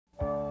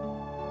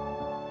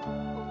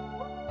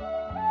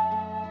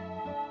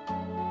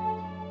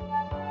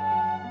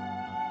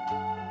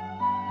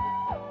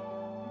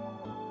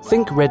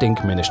Think Red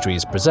Ink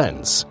Ministries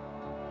presents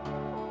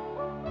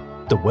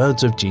The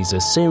Words of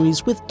Jesus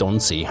series with Don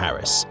C.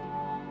 Harris.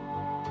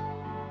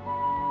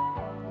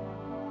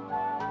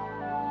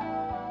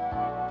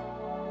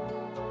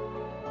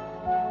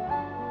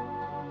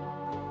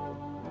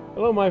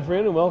 Hello, my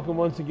friend, and welcome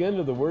once again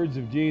to the Words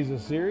of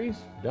Jesus series.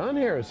 Don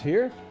Harris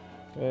here,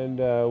 and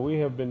we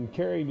have been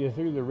carrying you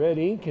through the red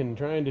ink and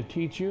trying to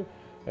teach you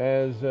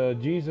as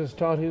Jesus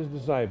taught his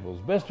disciples.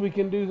 Best we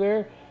can do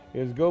there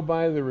is go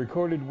by the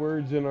recorded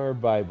words in our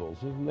Bibles.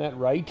 Isn't that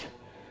right?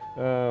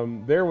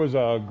 There was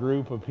a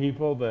group of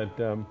people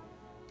that,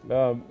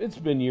 it's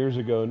been years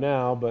ago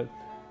now, but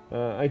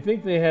I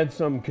think they had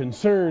some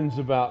concerns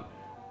about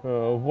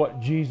what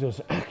Jesus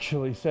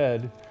actually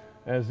said,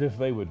 as if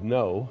they would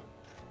know.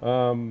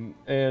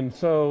 And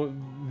so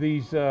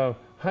these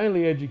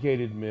highly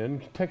educated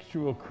men,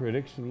 textual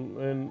critics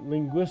and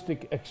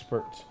linguistic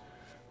experts,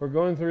 were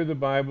going through the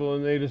Bible,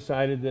 and they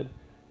decided that,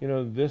 you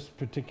know, this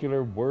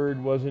particular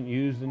word wasn't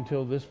used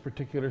until this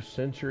particular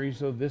century,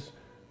 so this,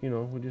 you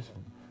know, we just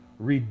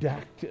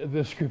redact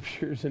the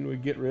scriptures and we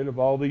get rid of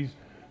all these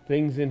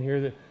things in here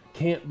that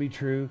can't be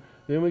true.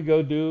 Then we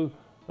go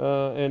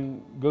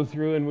and go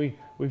through and we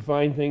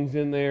find things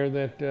in there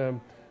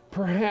that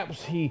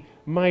perhaps he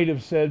might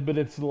have said, but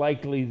it's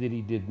likely that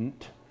he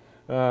didn't.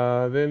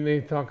 Then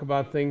they talk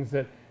about things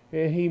that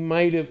he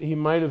might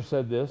have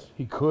said this,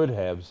 he could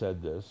have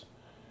said this.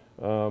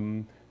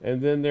 And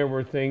then there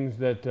were things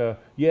that,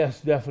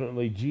 yes,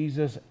 definitely,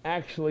 Jesus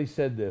actually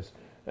said this.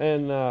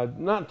 And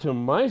not to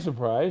my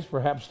surprise,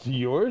 perhaps to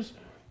yours,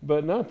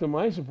 but not to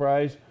my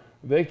surprise,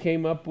 they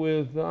came up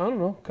with, I don't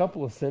know, a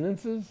couple of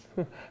sentences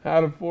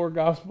out of 4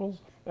 Gospels,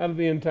 out of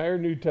the entire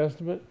New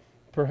Testament.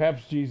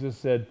 Perhaps Jesus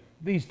said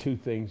these 2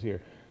 things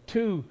here.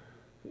 2,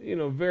 you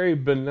know, very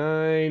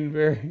benign,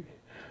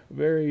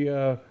 very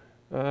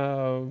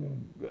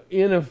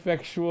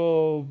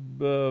ineffectual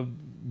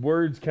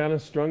words kind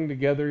of strung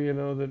together, you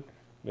know, that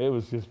it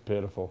was just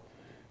pitiful.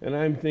 And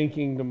I'm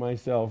thinking to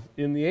myself,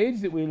 in the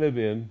age that we live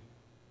in,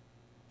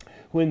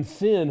 when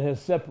sin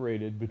has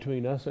separated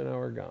between us and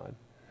our God,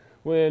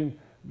 when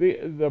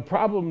the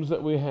problems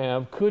that we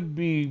have could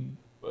be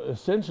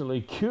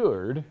essentially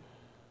cured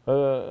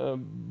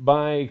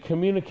by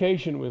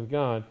communication with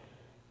God,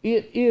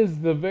 it is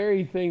the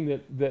very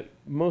thing that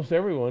most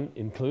everyone,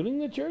 including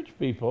the church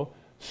people,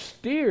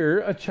 steer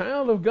a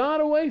child of God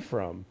away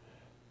from.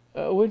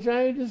 Which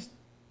I just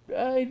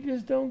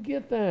don't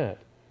get that.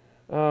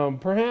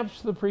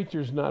 Perhaps the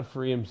preacher's not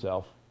for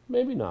himself.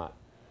 Maybe not.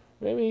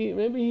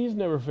 Maybe he's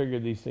never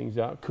figured these things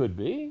out. Could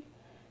be.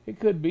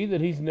 It could be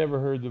that he's never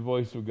heard the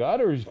voice of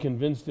God, or he's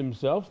convinced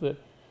himself that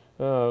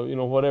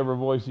whatever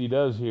voice he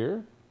does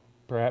hear,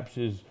 perhaps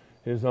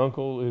his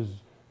uncle,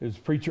 his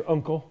preacher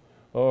uncle,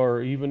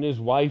 or even his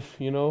wife.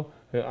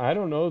 I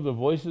don't know, the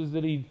voices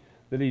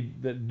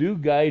that do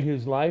guide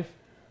his life.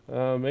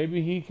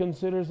 Maybe he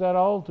considers that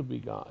all to be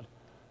God.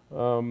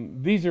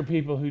 These are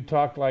people who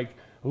talk like,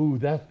 "Ooh,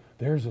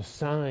 there's a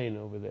sign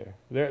over there.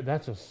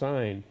 That's a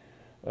sign."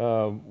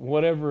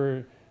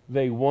 Whatever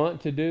they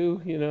want to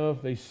do,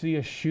 if they see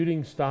a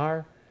shooting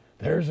star,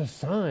 there's a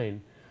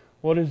sign.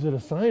 What is it a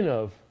sign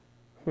of?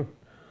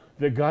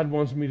 That God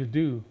wants me to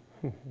do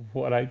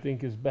what I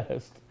think is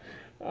best.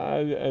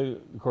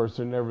 Of course,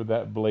 they're never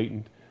that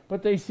blatant,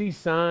 but they see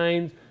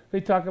signs. They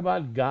talk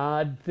about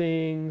God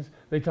things.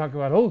 They talk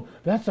about, oh,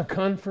 that's a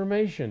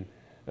confirmation.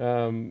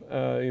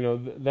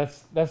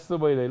 That's the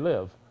way they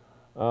live.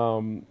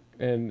 And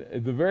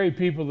the very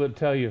people that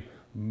tell you,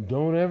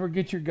 don't ever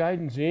get your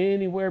guidance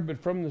anywhere but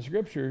from the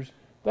scriptures,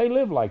 they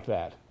live like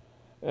that.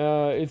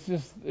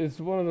 It's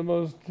one of the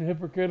most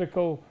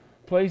hypocritical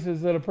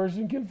places that a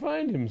person can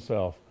find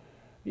himself.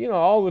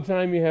 All the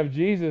time you have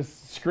Jesus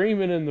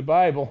screaming in the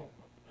Bible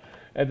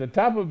at the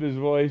top of his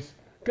voice,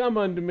 "Come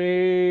unto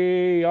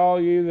me, all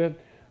you that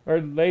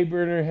are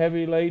laboring or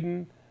heavy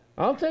laden.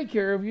 I'll take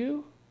care of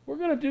you. We're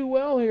going to do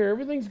well here.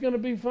 Everything's going to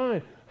be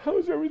fine." How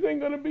is everything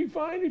going to be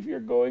fine if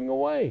you're going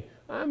away?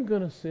 I'm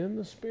going to send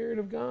the Spirit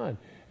of God,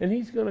 and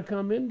he's going to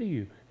come into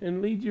you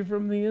and lead you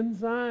from the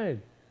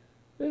inside.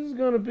 This is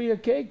going to be a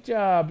cake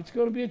job. It's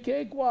going to be a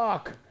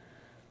cakewalk.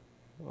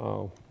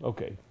 Oh,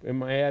 okay.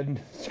 Am I adding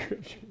to the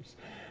scriptures?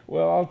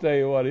 Well, I'll tell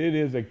you what, it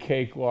is a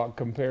cakewalk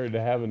compared to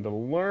having to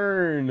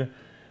learn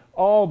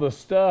all the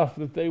stuff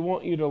that they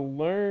want you to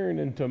learn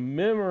and to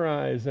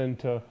memorize and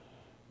to,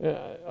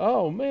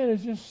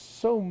 it's just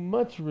so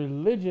much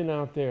religion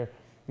out there.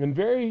 And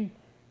they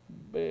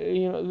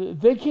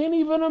can't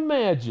even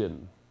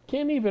imagine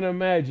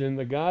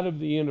the God of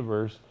the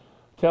universe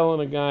telling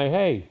a guy,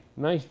 "Hey,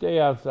 nice day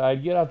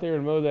outside, get out there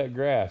and mow that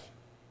grass.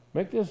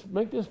 Make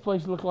this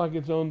place look like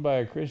it's owned by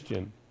a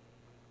Christian."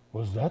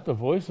 Was that the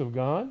voice of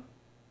God?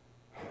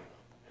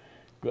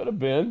 Could have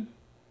been.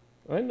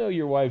 I know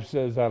your wife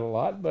says that a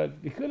lot, but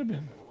it could have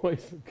been the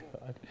voice of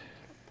God.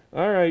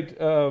 All right,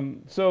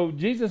 so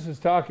Jesus is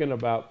talking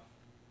about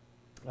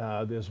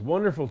this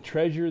wonderful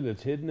treasure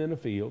that's hidden in a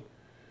field,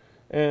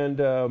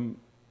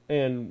 and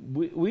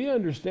we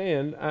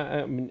understand.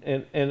 I mean,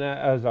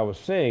 as I was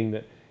saying,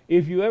 that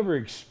if you ever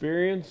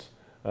experience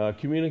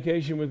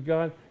communication with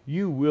God,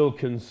 you will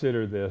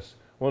consider this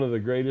one of the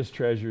greatest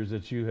treasures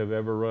that you have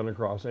ever run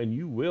across, and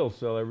you will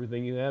sell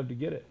everything you have to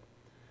get it.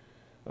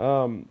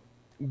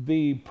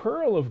 The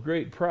pearl of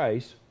great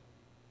price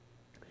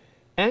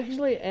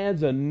actually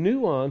adds a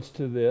nuance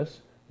to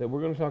this that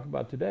we're going to talk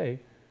about today.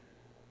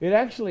 It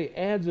actually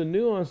adds a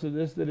nuance to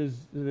this that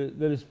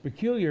is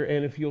peculiar,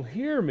 and if you'll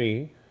hear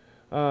me,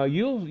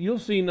 you'll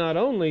see not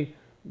only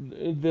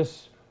the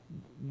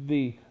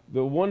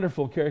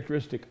wonderful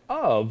characteristic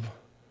of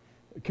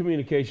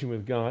communication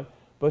with God,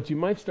 but you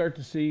might start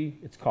to see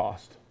its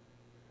cost,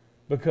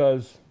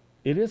 because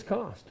it is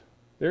cost.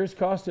 There is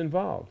cost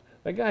involved.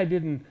 That guy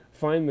didn't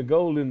find the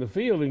gold in the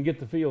field and get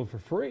the field for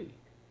free.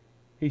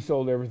 He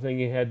sold everything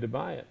he had to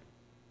buy it.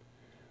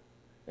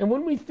 And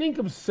when we think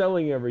of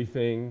selling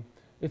everything,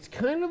 it's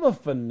kind of a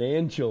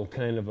financial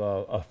kind of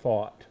a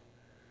thought.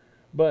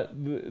 But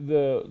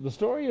the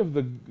story of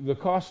the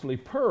costly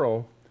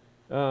pearl,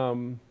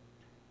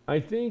 I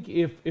think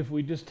if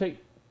we just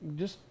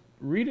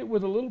read it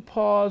with a little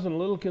pause and a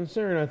little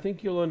concern, I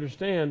think you'll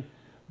understand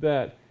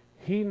that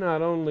he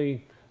not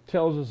only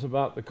tells us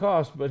about the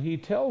cost, but he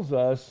tells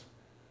us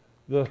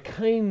the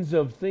kinds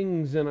of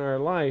things in our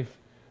life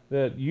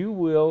that you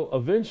will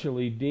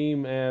eventually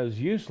deem as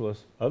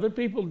useless. Other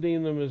people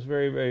deem them as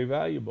very, very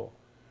valuable,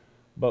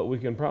 but we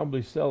can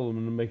probably sell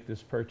them to make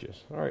this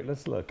purchase. All right,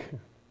 let's look.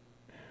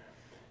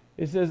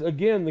 It says,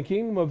 again, the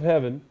kingdom of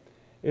heaven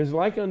is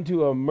like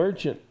unto a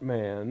merchant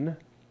man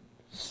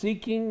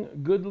seeking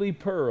goodly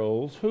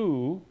pearls,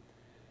 who,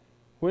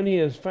 when he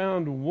has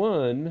found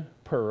one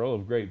pearl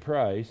of great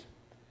price,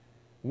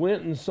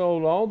 went and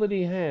sold all that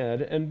he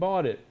had and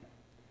bought it.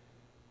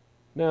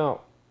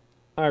 Now,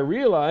 I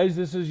realize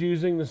this is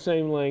using the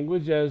same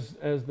language as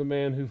the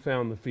man who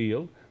found the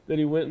field, that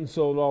he went and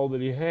sold all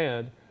that he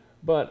had.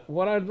 But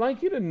what I'd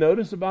like you to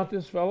notice about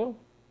this fellow,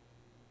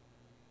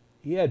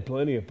 he had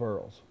plenty of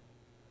pearls.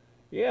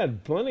 He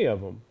had plenty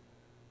of them.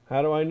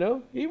 How do I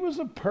know? He was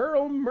a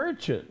pearl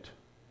merchant.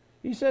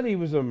 He said he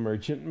was a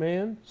merchant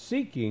man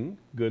seeking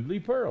goodly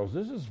pearls.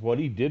 This is what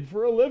he did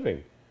for a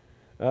living.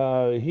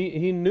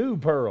 He knew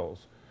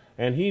pearls,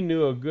 and he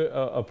knew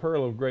a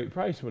pearl of great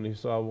price when he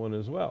saw one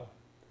as well.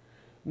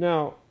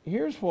 Now,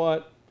 here's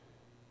what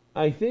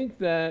I think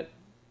that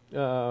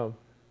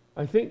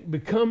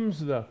becomes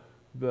the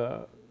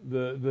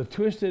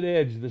twisted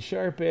edge, the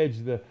sharp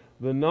edge, the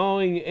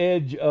gnawing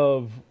edge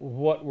of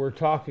what we're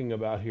talking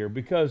about here.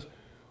 Because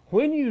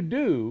when you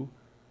do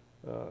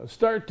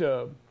start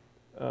to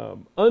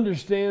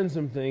understand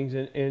some things,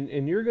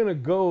 and you're going to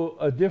go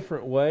a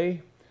different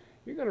way,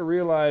 you're going to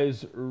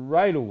realize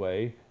right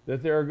away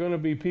that there are going to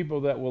be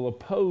people that will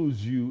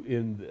oppose you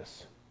in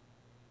this.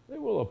 They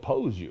will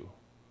oppose you.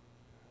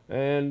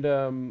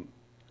 And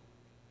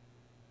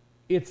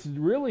it's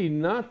really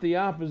not the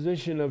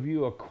opposition of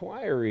you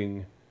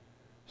acquiring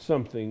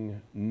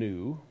something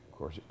new. Of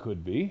course, it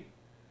could be.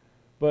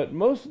 But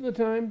most of the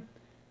time,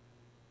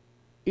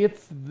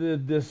 it's the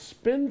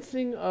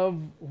dispensing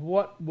of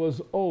what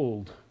was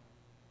old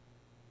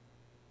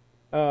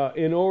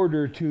in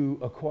order to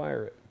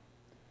acquire it.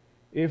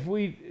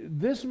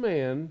 This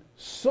man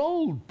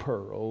sold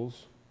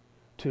pearls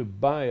to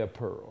buy a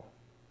pearl,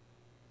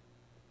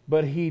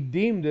 but he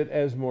deemed it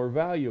as more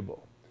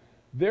valuable.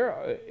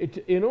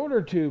 In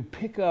order to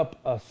pick up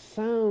a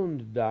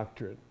sound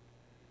doctrine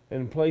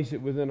and place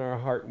it within our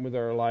heart and with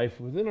our life,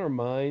 within our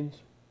minds,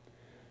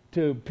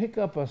 to pick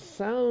up a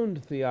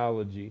sound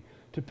theology,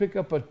 to pick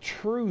up a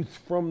truth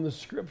from the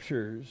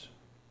Scriptures,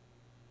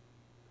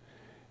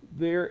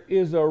 there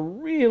is a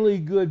really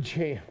good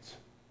chance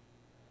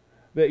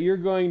that you're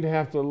going to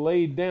have to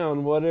lay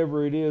down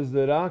whatever it is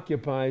that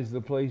occupies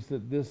the place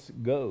that this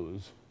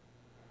goes.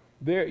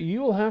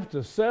 You'll have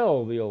to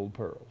sell the old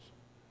pearls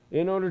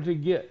in order to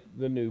get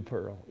the new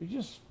pearl.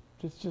 It's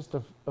just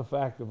a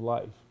fact of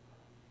life.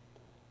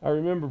 I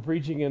remember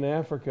preaching in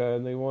Africa,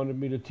 and they wanted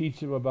me to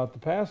teach them about the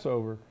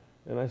Passover,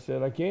 and I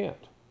said, I can't.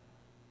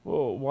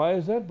 Well, why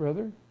is that,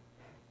 brother?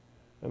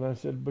 And I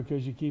said,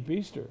 because you keep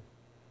Easter.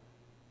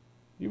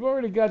 You've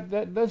already got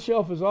that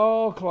shelf is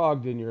all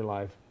clogged in your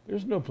life.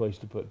 There's no place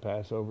to put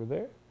Passover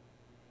there.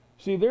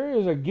 See, there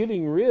is a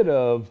getting rid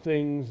of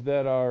things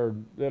that are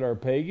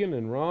pagan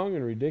and wrong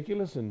and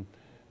ridiculous and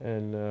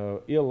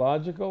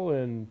illogical,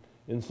 and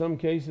in some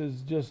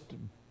cases just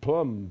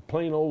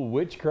plain old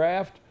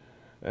witchcraft.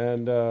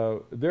 And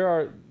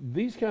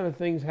these kind of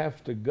things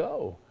have to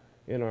go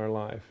in our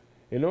life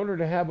in order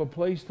to have a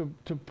place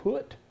to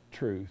put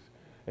truth.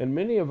 And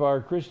many of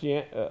our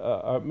Christian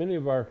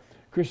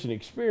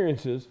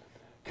experiences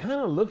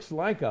kind of looks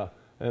like a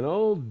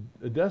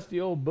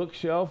dusty old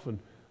bookshelf, and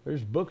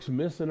there's books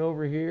missing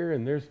over here,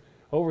 and there's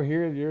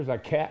a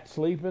cat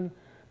sleeping,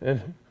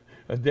 and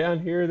down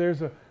here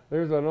there's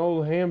an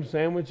old ham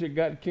sandwich that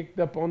got kicked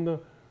up on the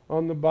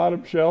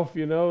bottom shelf,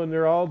 and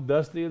they're all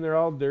dusty and they're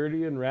all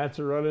dirty, and rats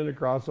are running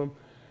across them.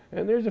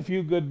 And there's a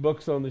few good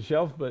books on the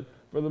shelf, but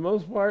for the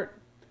most part,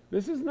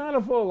 this is not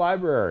a full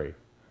library.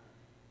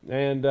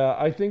 And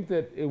I think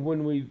that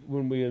when we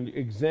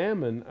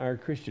examine our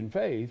Christian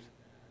faith,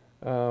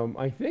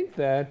 I think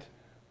that,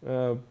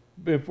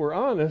 if we're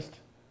honest,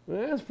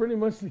 that's pretty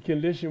much the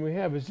condition we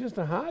have. It's just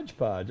a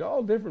hodgepodge,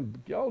 all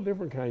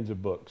different kinds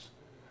of books.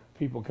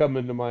 People come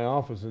into my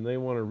office and they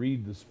want to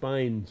read the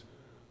spines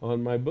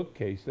on my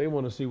bookcase. They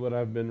want to see what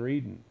I've been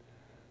reading.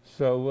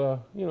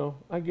 So,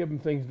 I give them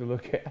things to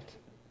look at.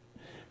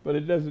 But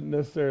it doesn't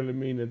necessarily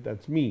mean that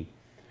that's me.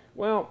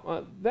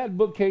 Well, that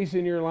bookcase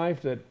in your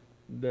life that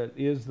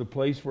is the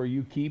place where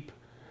you keep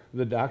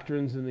the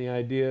doctrines and the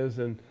ideas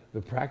and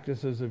the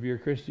practices of your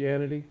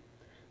Christianity,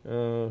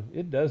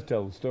 it does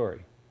tell the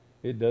story.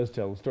 It does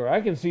tell the story.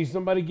 I can see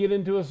somebody get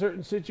into a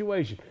certain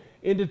situation,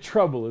 into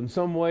trouble in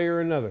some way or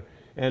another,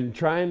 and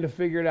trying to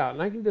figure it out.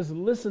 And I can just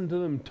listen to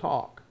them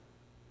talk.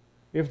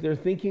 If they're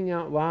thinking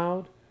out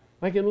loud,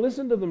 I can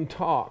listen to them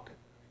talk.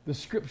 The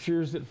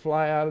scriptures that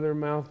fly out of their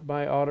mouth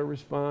by auto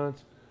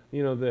response,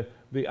 the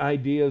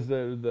ideas,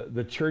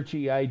 the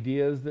churchy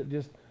ideas that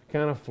just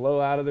kind of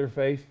flow out of their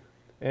face.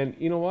 And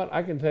you know what?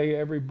 I can tell you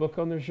every book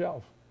on their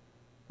shelf.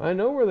 I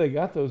know where they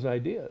got those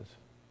ideas.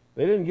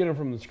 They didn't get them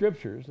from the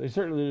scriptures. They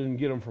certainly didn't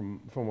get them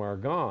from our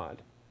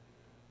God.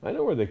 I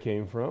know where they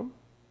came from.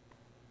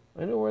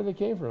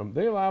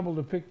 They're liable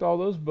to pick all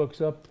those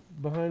books up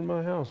behind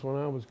my house when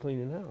I was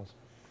cleaning house.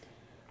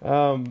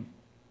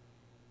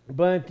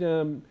 But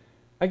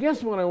I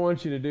guess what I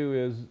want you to do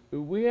is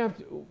we're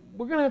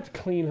going to have to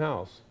clean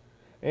house.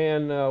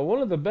 And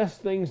one of the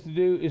best things to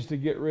do is to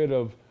get rid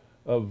of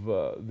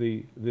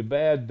the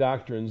bad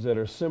doctrines that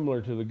are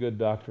similar to the good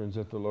doctrines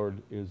that the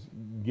Lord is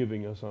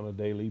giving us on a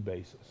daily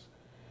basis.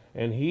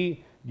 And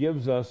He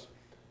gives us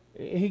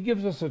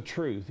a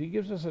truth. He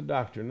gives us a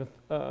doctrine,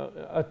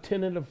 a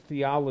tenet of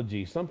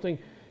theology, something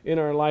in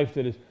our life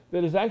that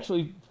is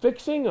actually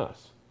fixing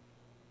us.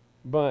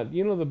 But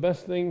the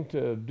best thing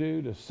to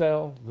do to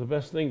sell,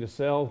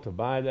 to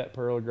buy that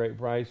pearl of great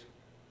price,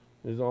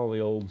 is all the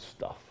old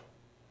stuff.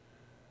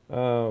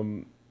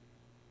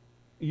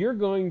 You're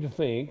going to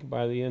think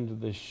by the end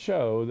of this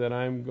show that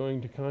I'm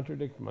going to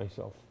contradict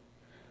myself,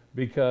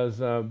 because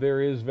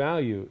there is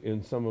value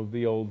in some of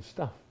the old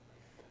stuff.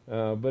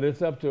 But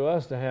it's up to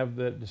us to have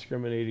that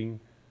discriminating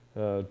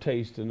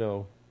taste to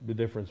know the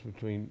difference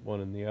between one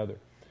and the other.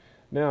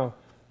 Now,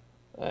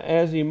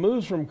 as he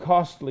moves from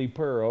costly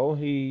pearl,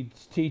 he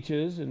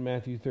teaches in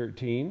Matthew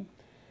 13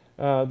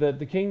 that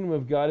the kingdom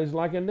of God is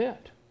like a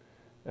net.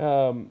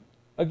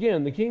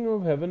 Again, the kingdom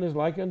of heaven is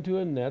like unto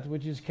a net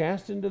which is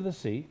cast into the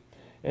sea,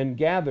 and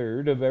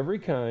gathered of every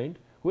kind,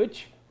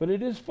 which, when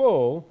it is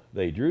full,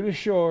 they drew to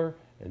shore,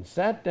 and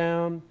sat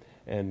down,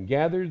 and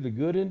gathered the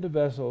good into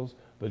vessels,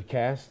 but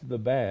cast the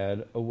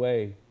bad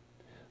away.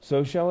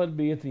 So shall it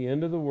be at the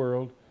end of the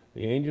world.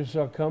 The angels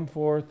shall come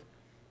forth,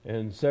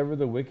 and sever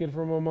the wicked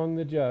from among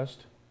the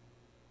just.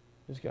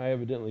 This guy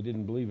evidently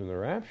didn't believe in the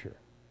rapture.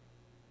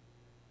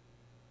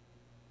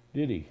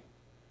 Did he?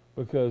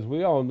 Because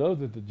we all know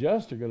that the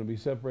just are going to be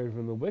separated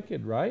from the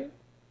wicked, right?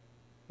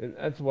 And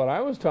that's what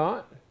I was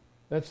taught.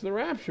 That's the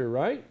rapture,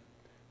 right?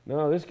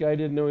 No, this guy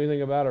didn't know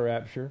anything about a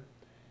rapture.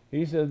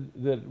 He said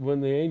that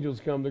when the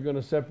angels come, they're going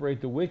to separate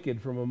the wicked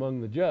from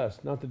among the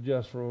just, not the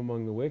just from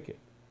among the wicked.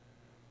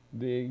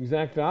 The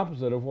exact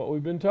opposite of what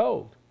we've been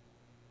told.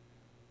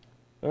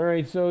 All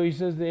right, so he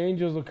says the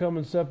angels will come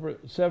and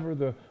sever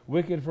the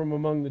wicked from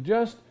among the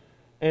just,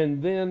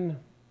 and then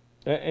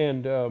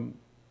and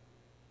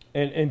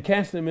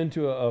cast them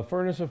into a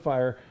furnace of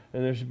fire,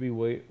 and there should be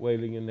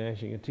wailing and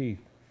gnashing of teeth.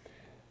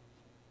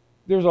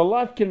 There's a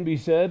lot can be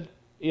said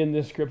in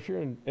this scripture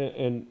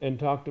and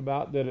talked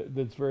about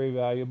that's very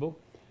valuable.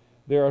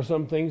 There are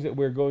some things that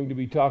we're going to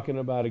be talking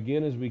about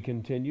again as we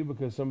continue,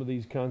 because some of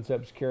these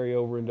concepts carry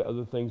over into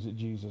other things that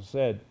Jesus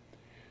said.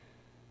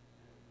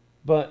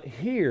 But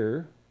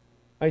here,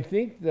 I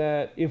think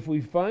that if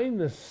we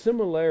find the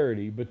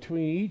similarity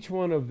between each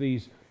one of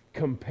these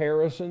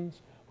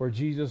comparisons, where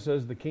Jesus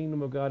says the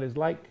kingdom of God is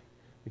like,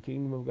 the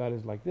kingdom of God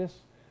is like this,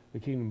 the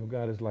kingdom of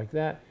God is like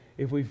that,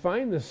 if we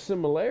find the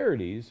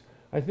similarities,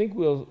 I think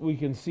we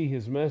can see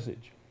his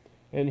message.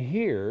 And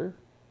here,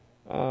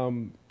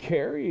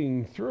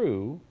 carrying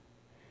through,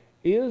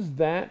 is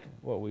that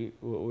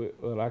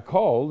what I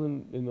called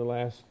in the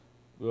last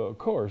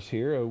course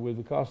here with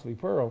the costly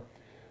pearl,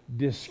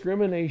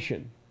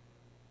 discrimination.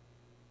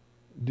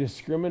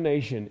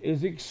 Discrimination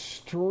is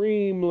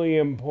extremely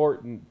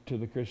important to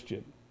the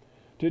Christian.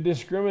 To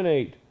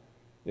discriminate,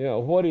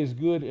 what is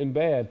good and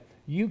bad.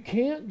 You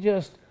can't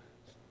just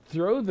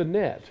throw the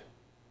net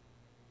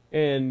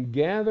and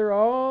gather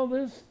all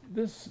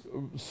this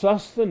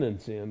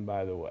sustenance in,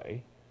 by the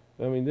way.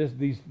 I mean,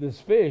 this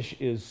fish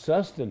is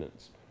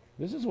sustenance.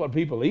 This is what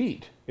people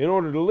eat in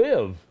order to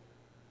live.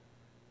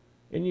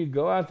 And you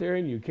go out there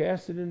and you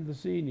cast it into the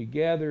sea and you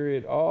gather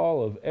it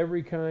all of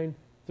every kind,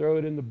 throw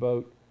it in the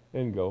boat,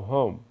 and go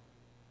home.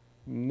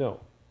 No,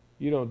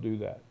 you don't do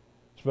that.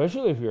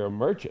 Especially if you're a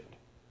merchant,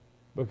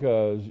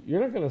 because you're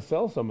not going to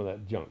sell some of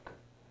that junk.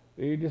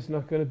 You're just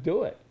not going to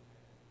do it.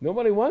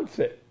 Nobody wants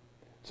it.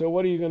 So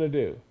what are you going to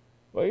do?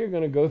 Well, you're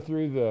going to go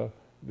through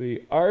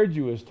the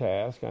arduous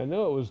task. I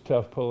know it was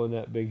tough pulling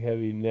that big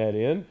heavy net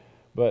in,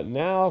 but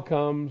now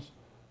comes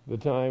the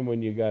time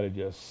when you got to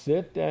just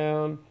sit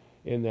down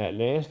in that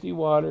nasty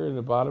water in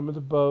the bottom of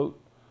the boat,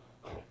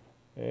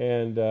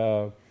 and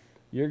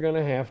you're going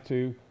to have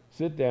to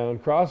sit down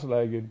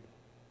cross-legged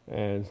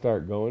and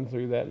start going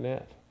through that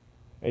net.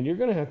 And you're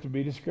going to have to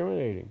be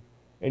discriminating.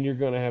 And you're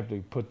going to have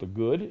to put the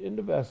good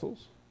into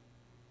vessels,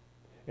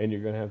 and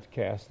you're going to have to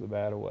cast the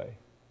bad away.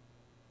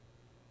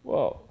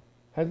 Well,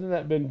 hasn't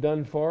that been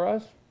done for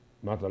us?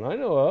 Not that I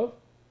know of.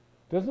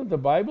 Doesn't the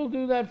Bible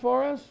do that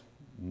for us?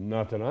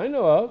 Not that I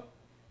know of.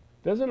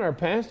 Doesn't our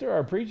pastor,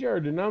 our preacher,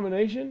 our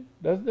denomination,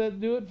 doesn't that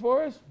do it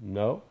for us?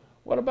 No.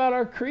 What about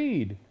our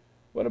creed?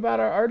 What about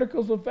our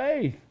articles of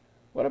faith?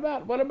 What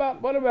about?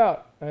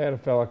 I had a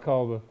fella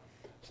call the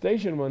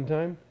station one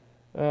time,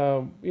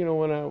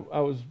 when I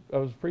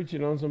was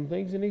preaching on some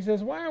things, and he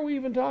says, "Why are we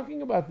even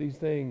talking about these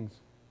things?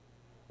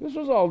 This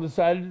was all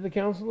decided at the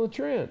Council of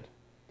Trent."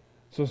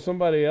 So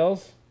somebody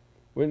else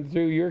went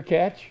through your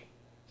catch,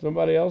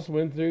 somebody else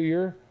went through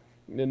your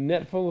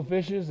net full of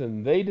fishes,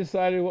 and they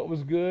decided what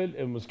was good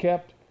and was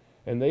kept,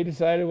 and they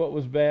decided what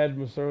was bad and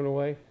was thrown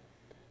away.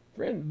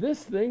 Friend,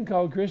 this thing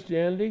called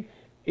Christianity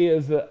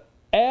is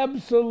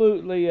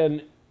absolutely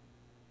an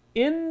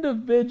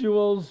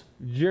individual's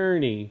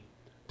journey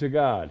to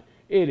God.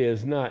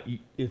 It's not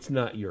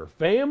your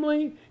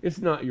family, it's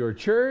not your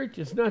church,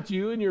 it's not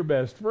you and your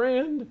best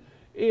friend,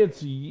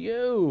 it's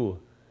you.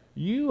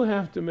 You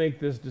have to make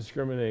this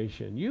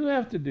discrimination. You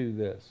have to do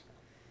this.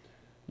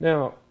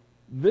 Now,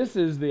 this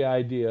is the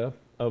idea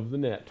of the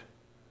net.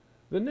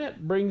 The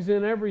net brings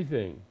in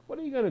everything. What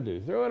are you going to do?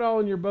 Throw it all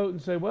in your boat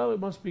and say, well, it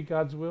must be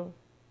God's will?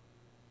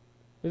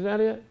 Is that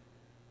it?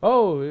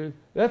 Oh,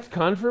 that's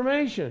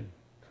confirmation.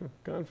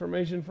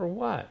 Confirmation for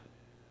what?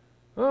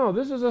 Oh,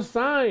 this is a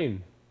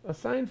sign. A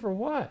sign for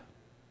what?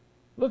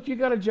 Look, you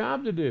got a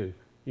job to do.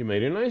 You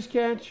made a nice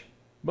catch,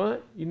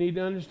 but you need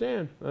to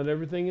understand, not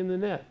everything in the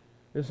net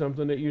is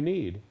something that you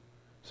need.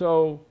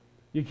 So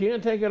you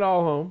can't take it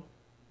all home.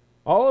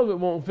 All of it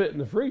won't fit in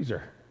the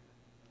freezer.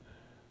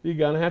 You're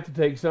going to have to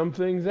take some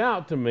things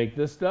out to make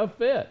this stuff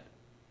fit.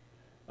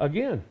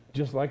 Again,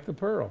 just like the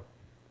pearl.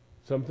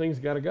 Some things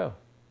got to go.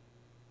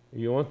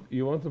 You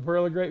want the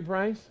pearl of great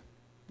price?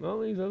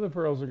 Well, these other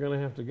pearls are going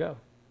to have to go.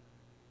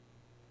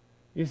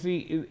 You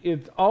see,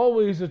 it's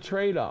always a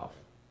trade-off.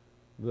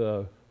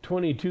 The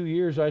 22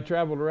 years I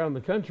traveled around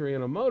the country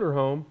in a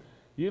motorhome,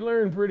 you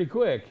learn pretty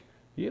quick.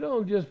 You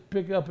don't just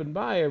pick up and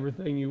buy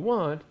everything you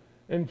want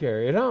and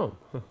carry it home.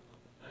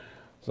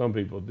 Some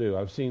people do.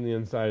 I've seen the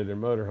inside of their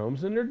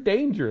motorhomes, and they're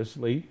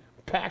dangerously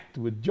packed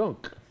with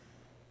junk.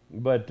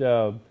 But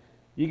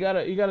you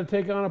gotta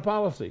take on a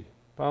policy.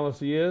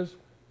 Policy is,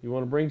 you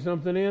want to bring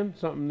something in,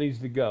 something needs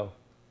to go.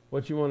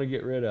 What you want to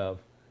get rid of.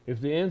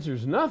 If the answer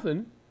is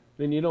nothing,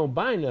 then you don't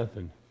buy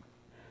nothing.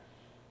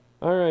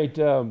 All right,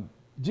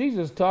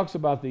 Jesus talks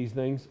about these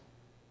things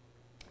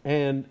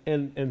and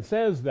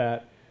says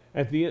that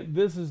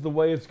this is the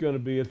way it's going to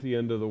be at the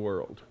end of the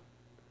world.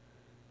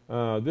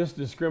 This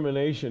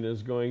discrimination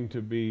is going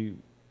to be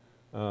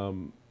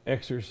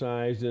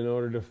exercised in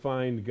order to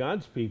find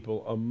God's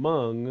people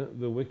among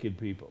the wicked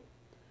people.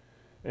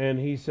 And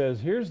he says,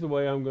 here's the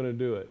way I'm going to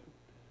do it.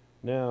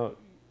 Now,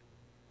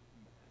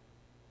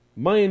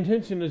 my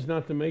intention is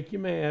not to make you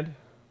mad.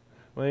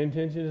 My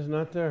intention is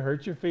not to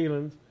hurt your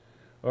feelings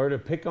or to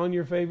pick on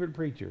your favorite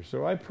preacher.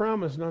 So I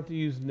promise not to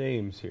use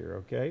names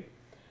here, okay?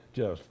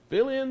 Just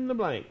fill in the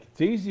blank.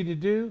 It's easy to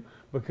do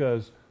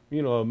because,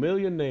 a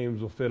million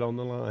names will fit on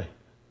the line.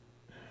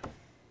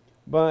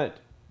 But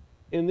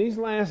in these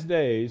last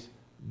days,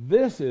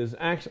 this is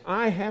actually,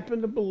 I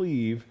happen to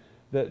believe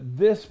that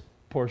this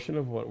portion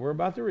of what we're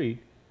about to read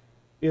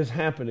is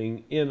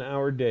happening in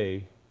our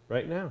day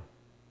right now.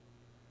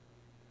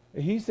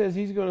 He says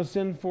he's going to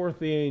send forth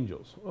the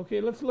angels.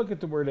 Okay, let's look at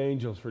the word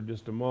angels for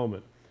just a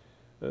moment.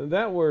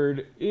 That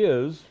word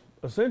is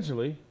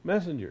essentially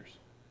messengers.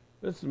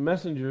 It's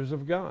messengers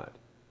of God.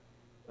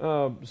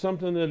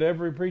 Something that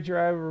every preacher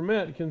I've ever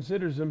met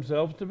considers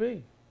himself to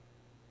be.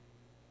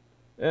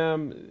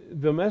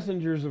 The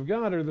messengers of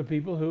God are the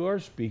people who are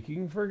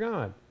speaking for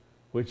God,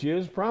 which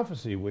is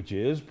prophecy, which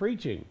is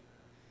preaching.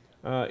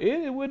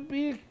 It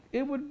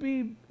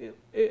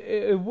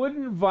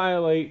wouldn't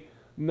violate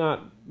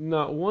not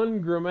one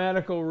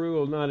grammatical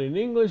rule, not in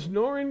English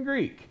nor in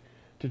Greek,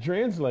 to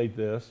translate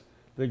this,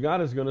 that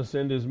God is going to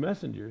send his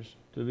messengers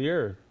to the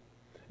earth.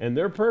 And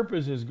their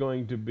purpose is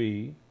going to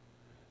be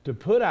to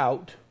put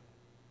out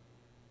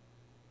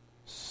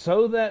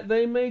so that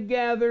they may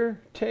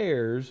gather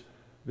tares.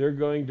 They're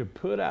going to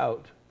put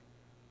out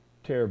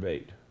tear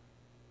bait.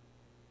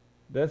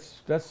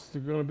 That's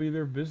going to be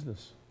their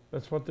business.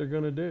 That's what they're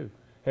going to do.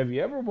 Have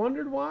you ever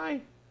wondered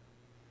why?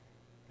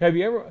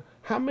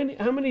 How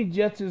many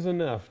jets is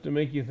enough to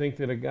make you think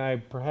that a guy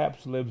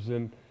perhaps lives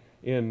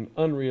in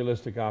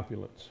unrealistic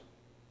opulence?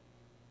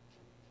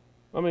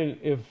 I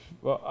mean,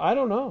 I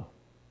don't know.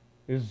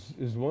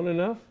 Is one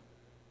enough?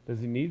 Does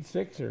he need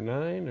 6 or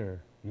 9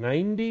 or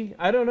 90?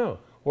 I don't know.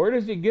 Where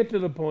does he get to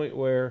the point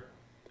where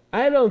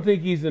I don't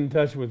think he's in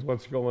touch with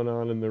what's going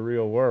on in the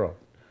real world?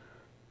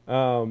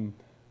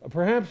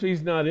 perhaps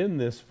he's not in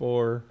this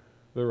for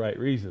the right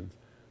reasons.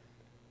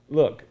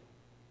 Look,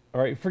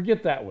 all right,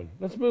 forget that one.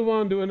 Let's move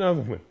on to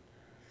another one.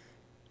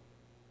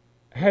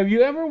 Have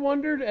you ever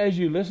wondered as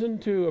you listen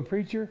to a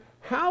preacher,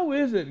 how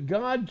is it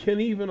God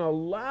can even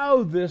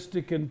allow this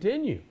to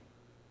continue?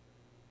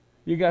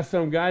 You got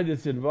some guy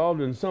that's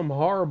involved in some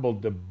horrible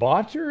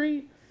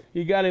debauchery.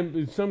 You got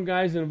some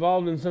guys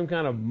involved in some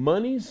kind of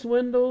money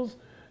swindles.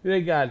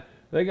 They got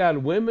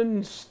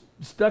women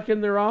stuck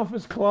in their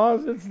office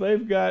closets. They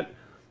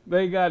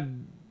got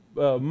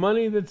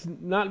money that's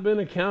not been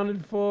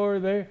accounted for.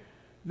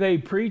 They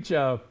preach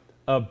a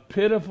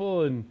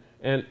pitiful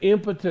and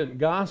impotent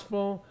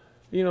gospel.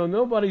 You know,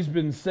 nobody's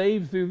been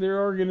saved through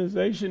their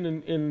organization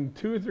in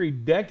 2 or 3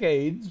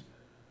 decades.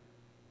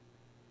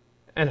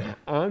 And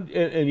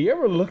you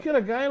ever look at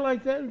a guy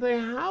like that and say,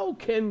 how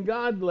can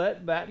God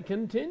let that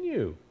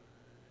continue?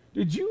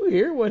 Did you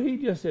hear what he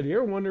just said? You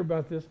ever wonder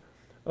about this?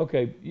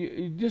 Okay,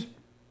 you just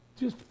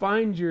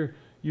find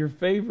your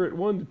favorite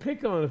one to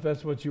pick on if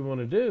that's what you want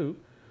to do.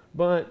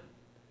 But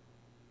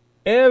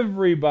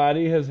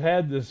everybody has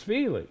had this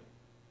feeling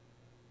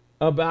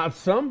about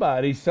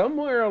somebody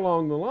somewhere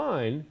along the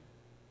line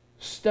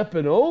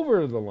stepping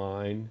over the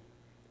line,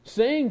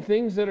 saying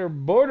things that are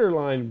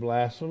borderline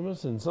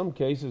blasphemous, in some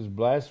cases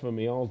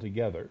blasphemy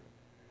altogether.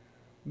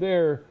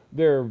 Their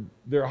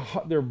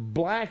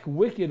black,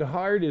 wicked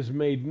heart is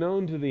made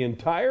known to the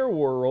entire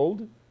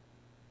world,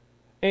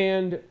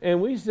 and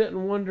we sit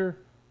and wonder,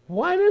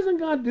 why doesn't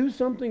God do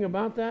something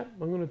about that?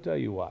 I'm going to tell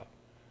you why.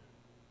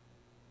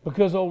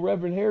 Because old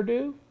Reverend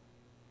Hairdo,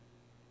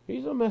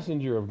 he's a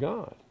messenger of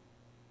God.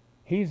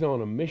 He's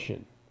on a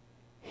mission.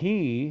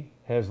 He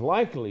has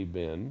likely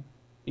been,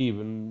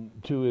 even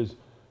to his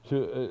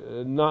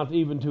not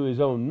even to his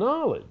own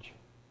knowledge,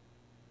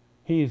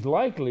 he's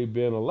likely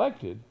been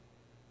elected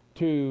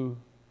to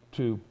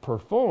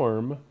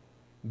perform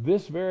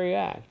this very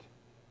act.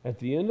 At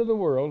the end of the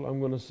world, I'm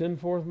going to send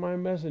forth my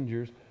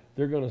messengers.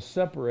 They're going to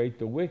separate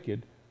the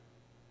wicked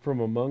from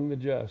among the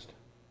just.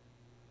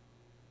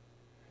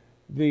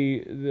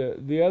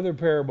 The other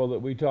parable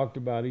that we talked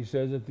about, he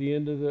says at the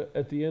end of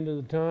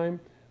the time,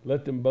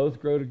 let them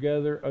both grow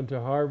together unto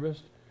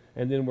harvest,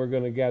 and then we're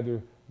going to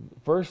gather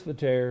first the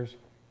tares,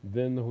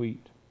 then the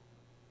wheat.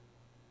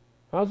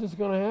 How's this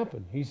going to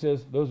happen? He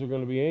says those are going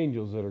to be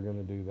angels that are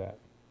going to do that.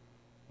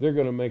 They're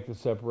going to make the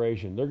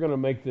separation. They're going to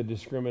make the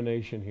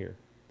discrimination here.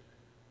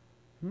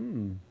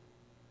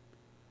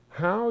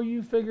 How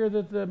you figure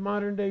that the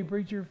modern day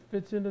preacher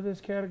fits into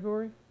this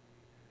category?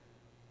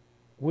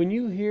 When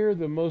you hear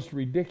the most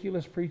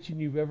ridiculous preaching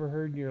you've ever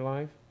heard in your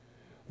life,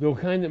 the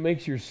kind that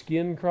makes your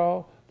skin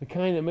crawl, the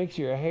kind that makes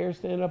your hair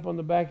stand up on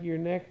the back of your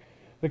neck,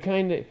 the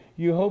kind that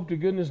you hope to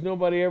goodness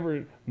nobody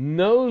ever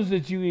knows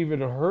that you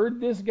even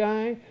heard this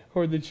guy,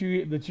 or that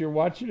you're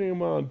watching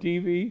him on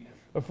TV,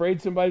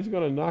 afraid somebody's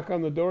going to knock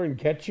on the door and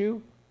catch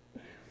you.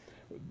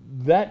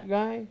 That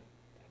guy,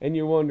 and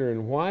you're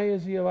wondering, why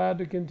is he allowed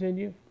to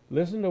continue?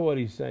 Listen to what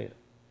he's saying.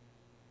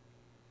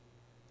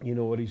 You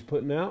know what he's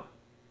putting out?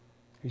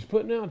 He's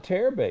putting out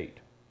tear bait.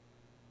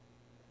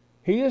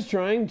 He is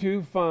trying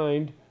to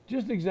find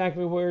just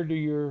exactly where do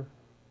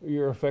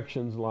your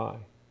affections lie.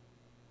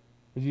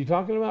 Is he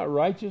talking about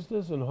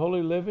righteousness and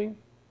holy living?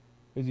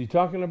 Is he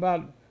talking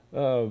about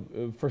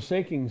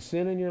forsaking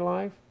sin in your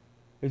life?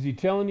 Is he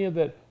telling you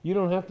that you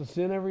don't have to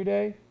sin every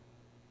day?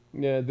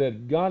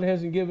 That God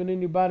hasn't given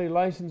anybody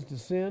license to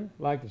sin,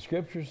 like the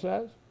Scripture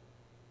says?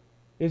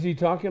 Is he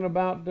talking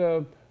about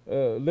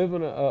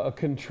living a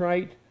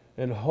contrite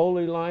and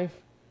holy life?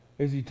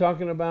 Is he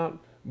talking about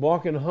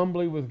walking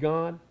humbly with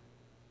God?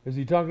 Is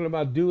he talking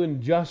about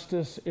doing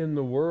justice in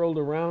the world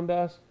around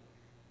us?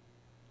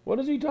 What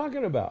is he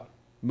talking about?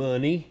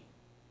 Money.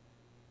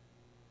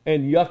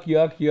 And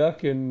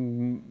yuck,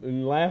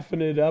 and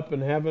laughing it up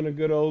and having a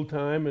good old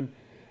time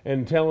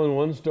and telling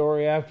one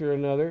story after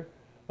another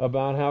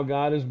about how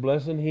God is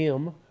blessing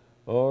him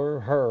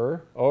or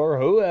her or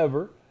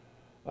whoever.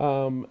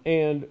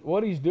 And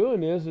what he's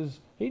doing is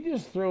he's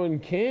just throwing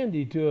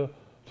candy to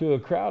a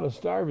crowd of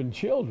starving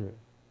children.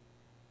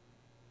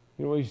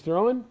 You know what he's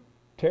throwing?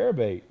 Tear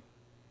bait.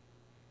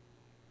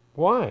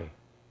 Why?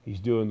 He's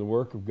doing the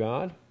work of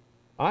God.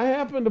 I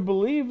happen to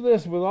believe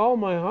this with all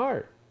my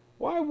heart.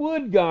 Why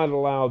would God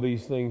allow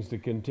these things to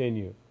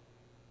continue?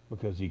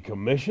 Because he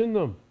commissioned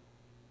them.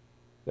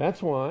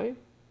 That's why.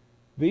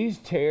 These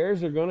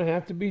tares are going to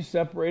have to be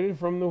separated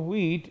from the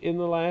wheat in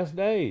the last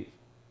days.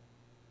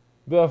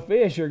 The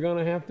fish are going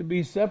to have to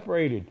be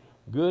separated.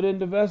 Good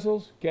into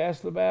vessels,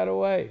 cast the bad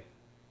away.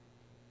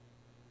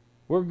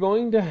 We're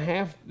going to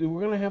have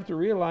to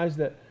realize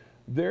that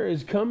there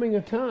is coming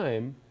a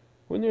time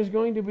when there's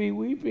going to be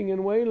weeping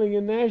and wailing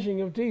and gnashing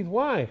of teeth.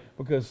 Why?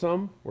 Because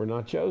some were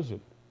not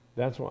chosen.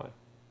 That's why.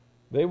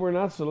 They were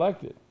not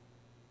selected.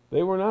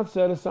 They were not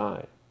set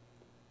aside.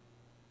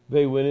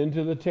 They went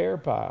into the tear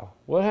pile.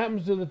 What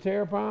happens to the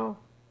tear pile?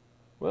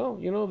 Well,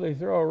 you know, they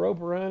throw a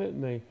rope around it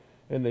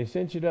and they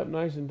cinch it up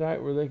nice and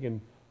tight where they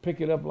can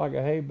pick it up like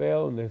a hay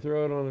bale, and they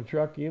throw it on a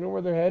truck. You know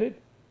where they're headed?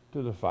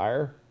 To the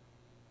fire.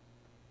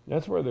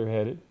 That's where they're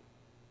headed.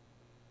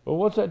 Well,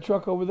 what's that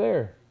truck over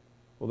there?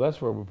 Well,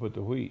 that's where we put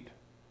the wheat.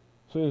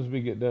 As soon as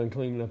we get done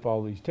cleaning up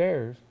all these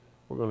tares,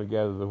 we're going to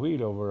gather the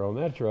wheat over on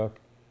that truck,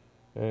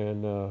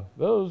 and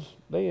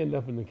they end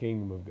up in the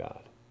kingdom of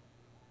God.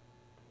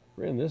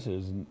 Friend, this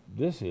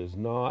is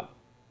not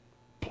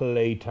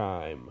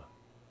playtime.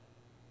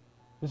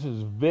 This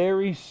is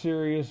very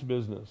serious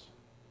business.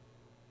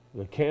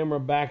 The camera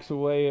backs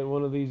away at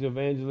one of these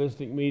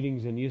evangelistic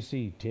meetings and you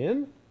see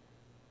 10.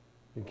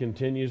 It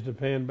continues to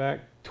pan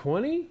back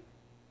 20.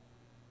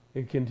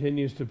 It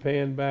continues to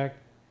pan back.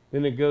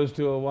 Then it goes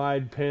to a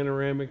wide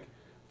panoramic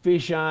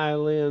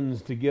fisheye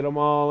lens to get them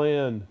all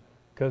in,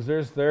 because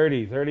there's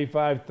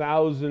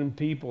 35,000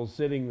 people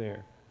sitting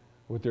there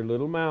with their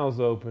little mouths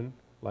open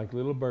like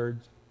little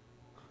birds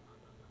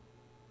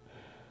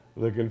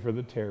looking for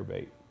the tare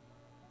bait.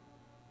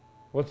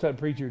 What's that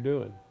preacher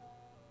doing?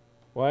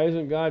 Why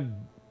isn't God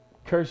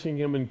cursing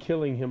him and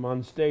killing him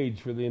on stage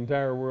for the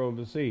entire world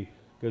to see?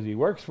 Because he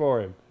works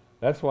for him.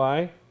 That's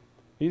why.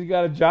 He's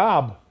got a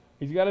job.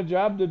 He's got a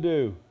job to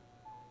do.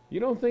 You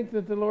don't think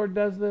that the Lord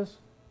does this?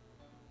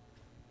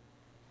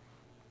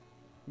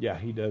 Yeah,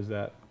 he does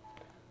that.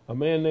 A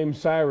man named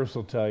Cyrus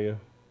will tell you.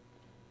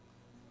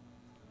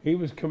 He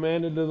was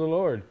commanded of the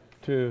Lord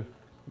to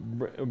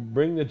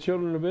bring the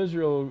children of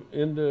Israel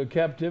into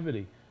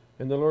captivity.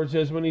 And the Lord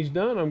says, when he's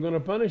done, I'm going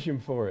to punish him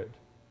for it.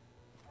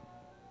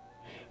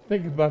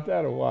 Think about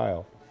that a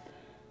while.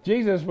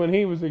 Jesus, when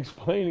he was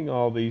explaining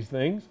all these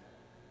things,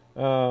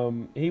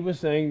 he was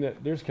saying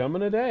that there's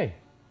coming a day.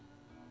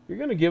 You're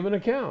going to give an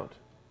account.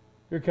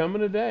 You're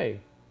coming a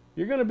day.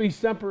 You're going to be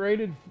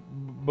separated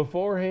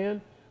beforehand.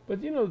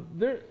 But you know,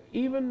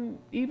 even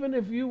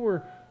if you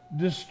were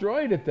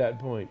destroyed at that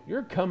point,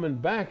 you're coming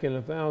back in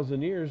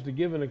 1,000 years to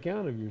give an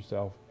account of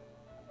yourself.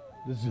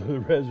 This is the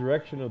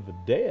resurrection of the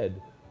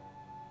dead.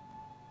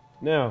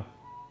 Now,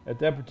 at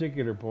that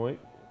particular point,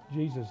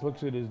 Jesus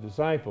looks at his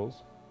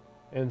disciples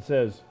and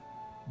says,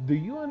 do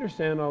you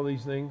understand all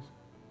these things?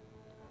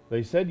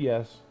 They said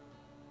yes,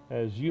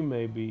 as you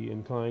may be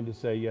inclined to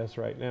say yes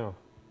right now.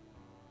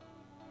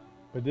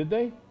 But did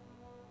they?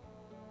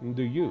 And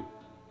do you?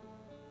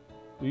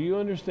 Do you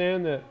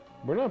understand that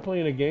we're not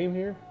playing a game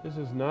here? This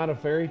is not a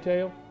fairy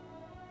tale.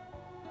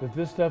 That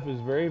this stuff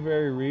is very,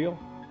 very real.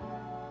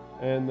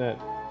 And that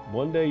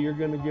one day you're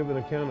going to give an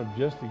account of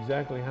just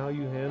exactly how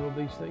you handle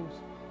these things.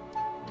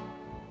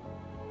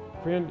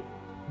 Friend,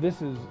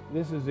 this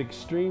is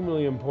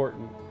extremely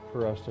important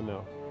for us to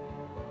know.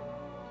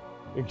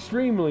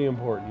 Extremely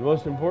important. The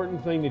most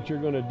important thing that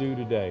you're going to do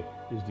today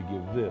is to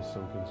give this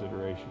some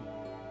consideration.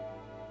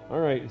 All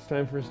right, it's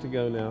time for us to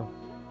go now.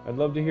 I'd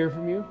love to hear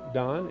from you.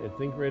 Don at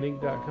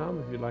thinkredinc.com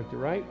if you'd like to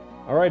write.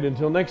 All right,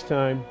 until next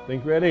time,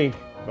 Think Red Ink.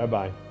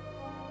 Bye-bye.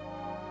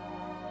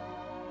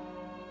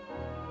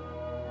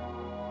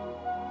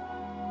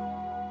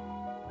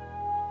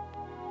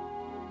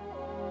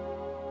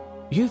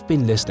 You've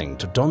been listening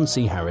to Don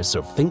C. Harris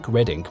of Think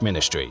Red Ink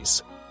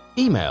Ministries.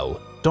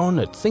 Email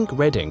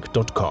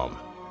don@thinkredink.com.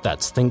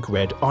 That's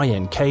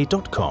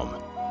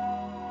thinkredink.com.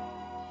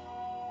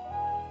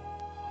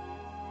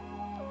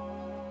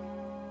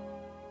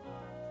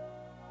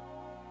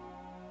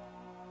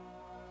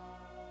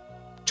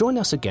 Join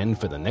us again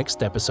for the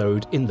next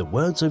episode in the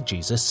Words of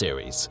Jesus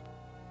series.